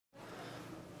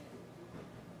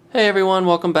Hey everyone,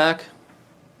 welcome back.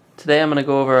 Today I'm going to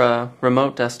go over a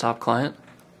remote desktop client.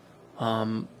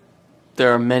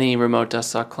 There are many remote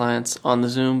desktop clients on the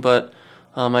Xoom, but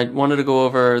I wanted to go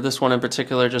over this one in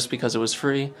particular just because it was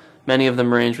free. Many of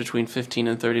them range between $15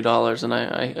 and $30, and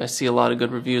I see a lot of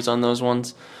good reviews on those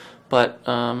ones. But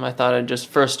I thought I'd just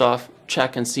first off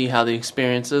check and see how the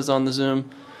experience is on the Xoom,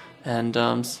 and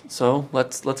so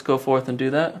let's go forth and do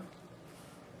that.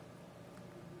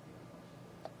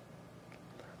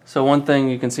 So one thing,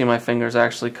 you can see my fingers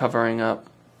actually covering up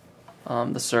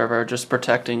the server, just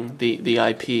protecting the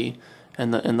IP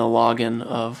and the login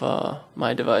of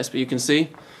my device. But you can see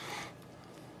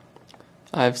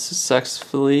I've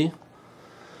successfully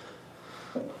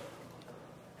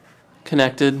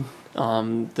connected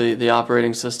the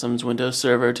operating system's Windows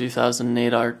Server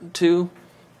 2008 R2,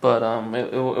 but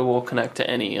it will connect to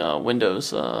any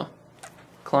Windows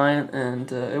client, and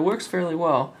it works fairly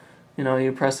well. You know,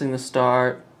 you're pressing the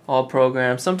start, all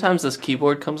programs. Sometimes this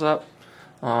keyboard comes up.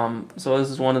 So this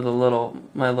is one of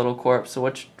my little corps.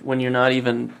 So when you're not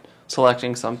even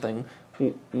selecting something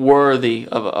worthy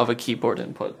of a keyboard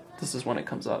input, this is when it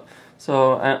comes up.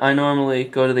 So I normally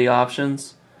go to the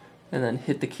options and then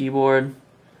hit the keyboard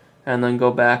and then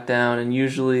go back down, and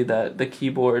usually the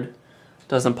keyboard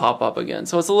doesn't pop up again.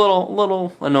 So it's a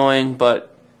little annoying,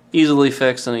 but easily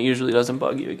fixed, and it usually doesn't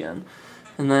bug you again.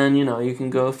 And then, you know, you can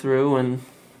go through and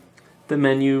the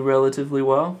menu relatively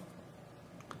well.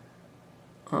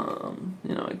 You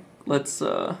know, let's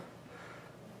you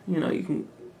know, you can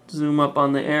zoom up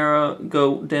on the arrow,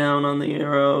 go down on the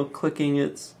arrow, clicking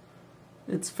it's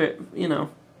fair, you know,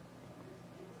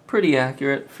 pretty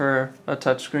accurate for a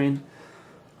touchscreen.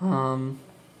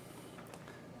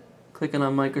 Clicking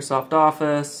on Microsoft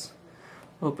Office,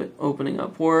 opening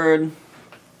up Word,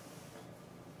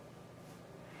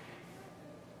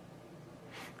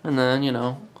 and then, you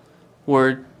know,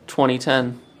 Word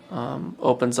 2010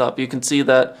 opens up. You can see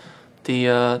that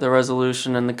the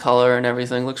resolution and the color and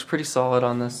everything looks pretty solid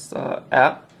on this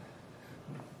app.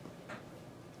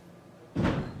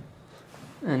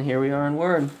 And here we are in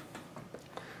Word.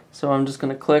 So I'm just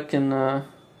going to click and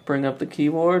bring up the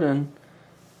keyboard, and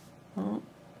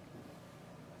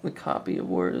the copy of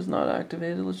Word is not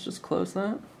activated. Let's just close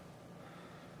that.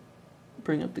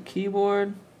 Bring up the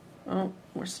keyboard. Oh,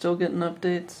 we're still getting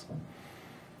updates.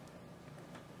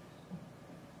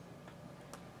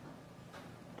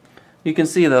 You can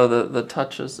see though the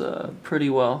touch is pretty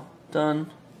well done.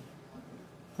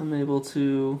 I'm able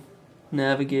to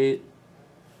navigate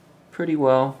pretty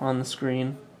well on the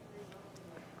screen.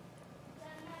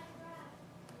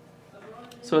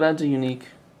 So it adds a unique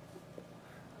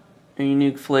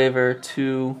flavor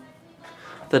to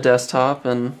the desktop,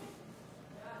 and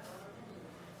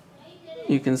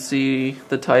you can see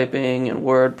the typing and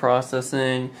word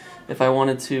processing. If I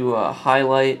wanted to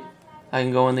highlight, I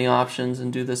can go in the options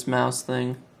and do this mouse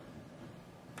thing,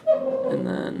 and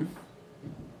then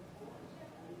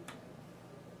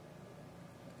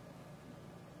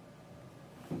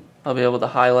I'll be able to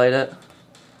highlight it,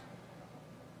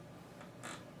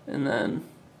 and then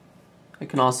I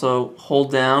can also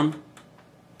hold down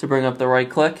to bring up the right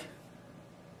click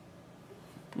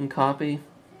and copy.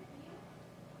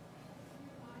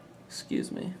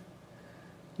 Excuse me.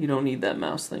 You don't need that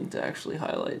mouse thing to actually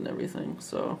highlight and everything,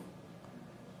 so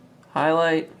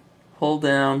highlight, hold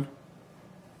down,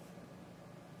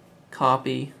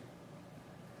 copy.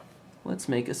 Let's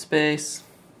make a space,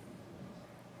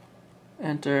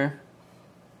 enter,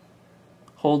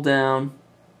 hold down,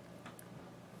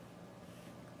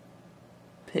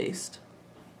 paste,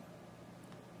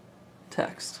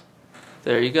 text.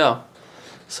 There you go.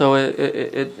 So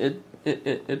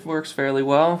it works fairly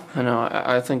well. I know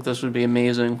I think this would be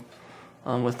amazing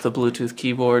with the Bluetooth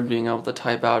keyboard, being able to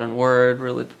type out in Word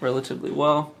relatively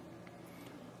well.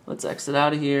 Let's exit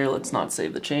out of here. Let's not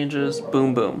save the changes.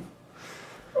 Boom, boom.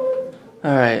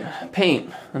 Alright,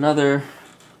 Paint. Another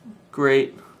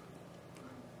great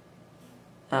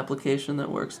application that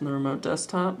works in the remote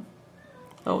desktop.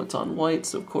 Oh, it's on white,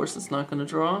 so of course it's not going to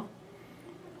draw.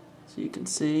 So you can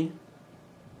see.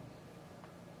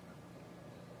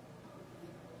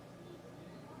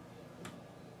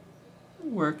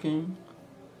 Working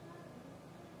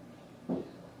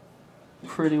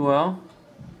pretty well.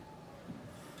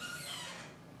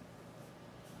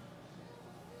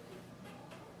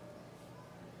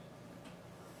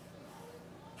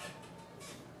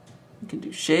 You can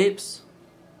do shapes.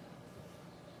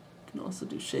 You can also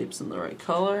do shapes in the right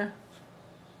color.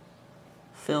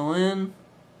 Fill in.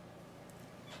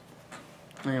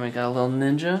 Anyway, got a little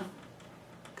ninja.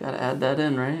 Gotta add that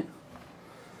in, right?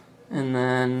 And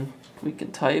then We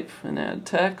can type and add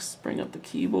text, bring up the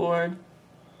keyboard.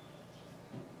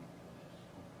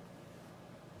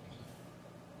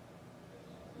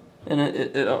 And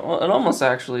it almost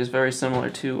actually is very similar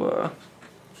to a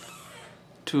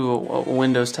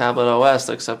Windows tablet OS,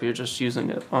 except you're just using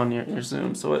it on your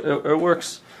Xoom. So it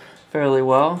works fairly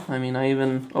well. I mean, I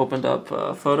even opened up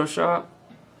Photoshop.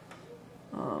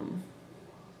 I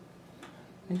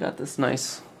got this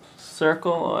nice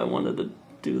circle. Oh, I wanted to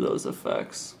do those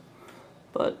effects.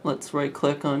 But let's right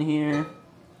click on here.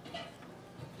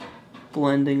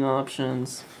 Blending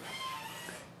options.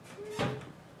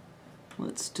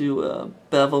 Let's do a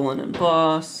bevel and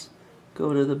emboss.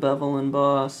 Go to the bevel and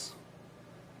emboss.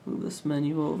 Move this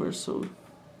menu over so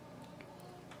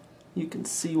you can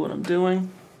see what I'm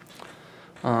doing.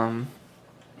 You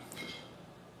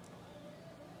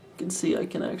can see I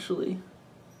can actually,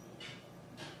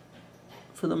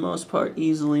 for the most part,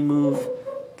 easily move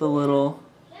the little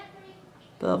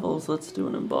bevels. Let's do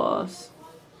an emboss.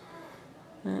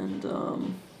 And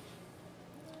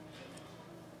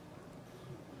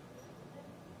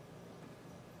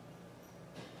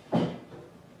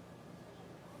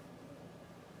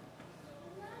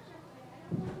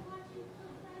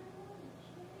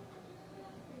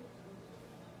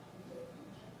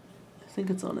I think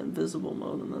it's on invisible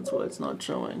mode, and that's why it's not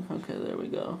showing. Okay, there we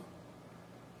go.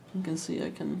 You can see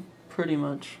I can pretty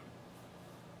much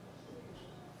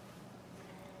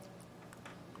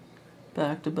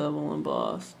back to bevel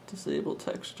emboss, disable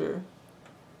texture,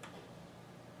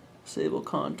 disable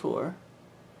contour.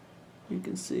 You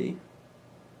can see you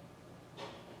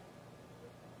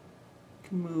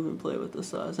can move and play with the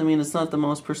size. I mean, it's not the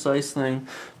most precise thing,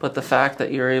 but the fact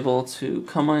that you're able to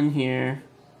come on here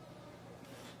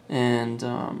and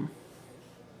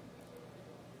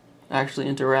actually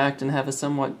interact and have a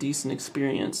somewhat decent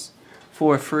experience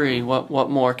for free, what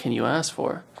more can you ask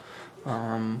for?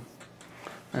 And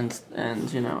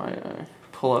you know, I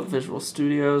pull up Visual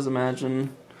Studios.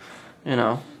 Imagine, you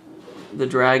know, the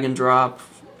drag and drop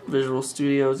Visual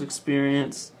Studios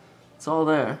experience. It's all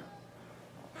there,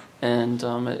 and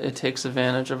it takes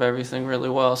advantage of everything really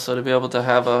well. So to be able to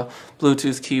have a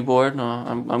Bluetooth keyboard,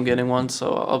 I'm getting one,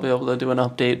 so I'll be able to do an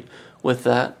update with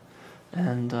that,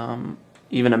 and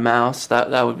even a mouse.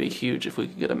 That would be huge if we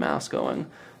could get a mouse going.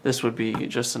 This would be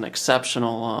just an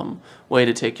exceptional way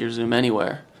to take your Xoom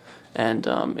anywhere, and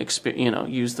you know,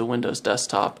 use the Windows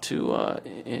desktop to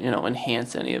you know,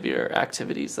 enhance any of your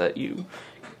activities that you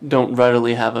don't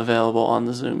readily have available on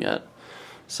the Xoom yet.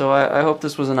 So I hope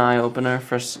this was an eye-opener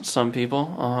for some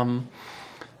people.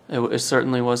 It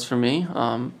certainly was for me.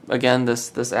 Again,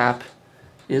 this app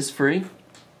is free,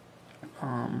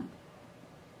 and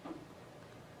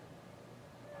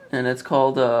it's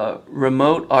called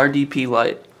Remote RDP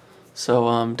Lite.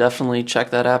 So definitely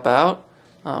check that app out,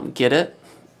 get it,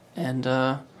 and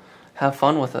have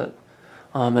fun with it.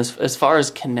 As far as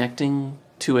connecting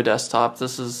to a desktop,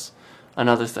 this is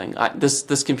another thing.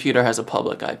 This computer has a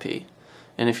public IP.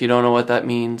 And if you don't know what that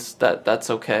means, that's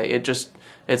okay.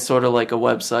 It's sort of like a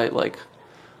website like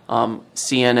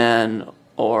CNN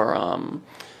or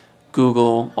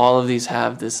Google. All of these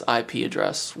have this IP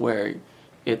address where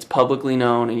it's publicly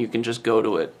known and you can just go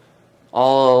to it.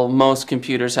 Most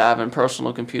computers have, and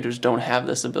personal computers don't have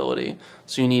this ability.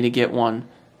 So you need to get one,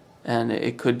 and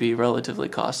it could be relatively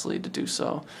costly to do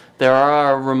so. There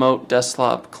are remote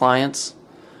desktop clients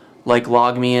like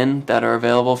LogMeIn that are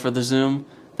available for the Xoom,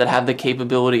 that have the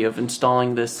capability of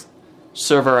installing this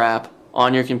server app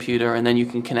on your computer, and then you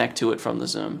can connect to it from the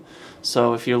Xoom.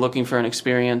 So if you're looking for an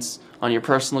experience on your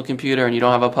personal computer and you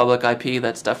don't have a public IP,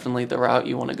 that's definitely the route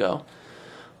you want to go.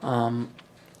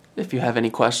 If you have any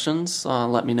questions,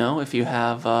 let me know. If you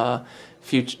have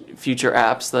future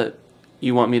apps that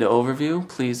you want me to overview,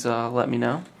 please let me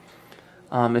know.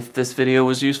 If this video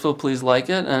was useful, please like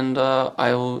it, and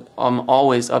I'm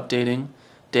always updating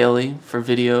daily for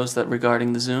videos that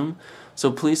regarding the Xoom.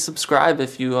 So please subscribe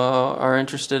if you are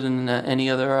interested in any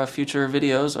other future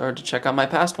videos, or to check out my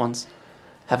past ones.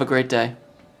 Have a great day.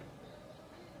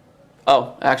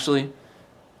 Oh, actually,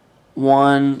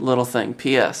 one little thing.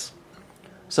 P.S.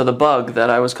 So the bug that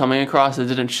I was coming across, it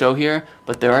didn't show here,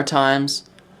 but there are times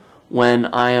when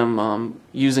I am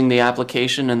using the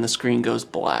application and the screen goes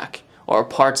black, or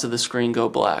parts of the screen go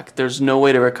black. There's no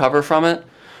way to recover from it.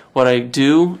 What I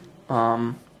do,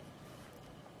 and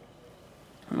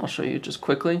I'll show you just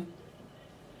quickly.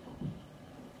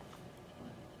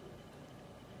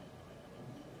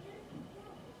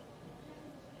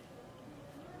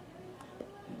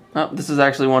 Oh, this is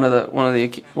actually one of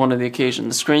the occasions.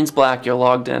 The screen's black. You're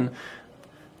logged in.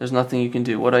 There's nothing you can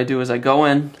do. What I do is I go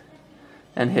in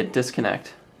and hit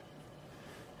disconnect,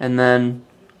 and then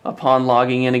upon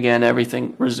logging in again,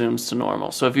 everything resumes to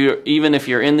normal. So even if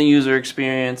you're in the user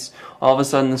experience, all of a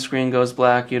sudden the screen goes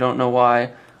black, you don't know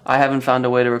why, I haven't found a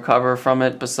way to recover from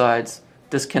it besides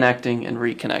disconnecting and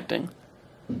reconnecting.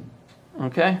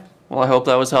 Okay, well, I hope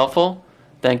that was helpful.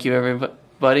 Thank you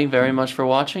everybody very much for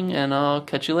watching, and I'll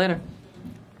catch you later.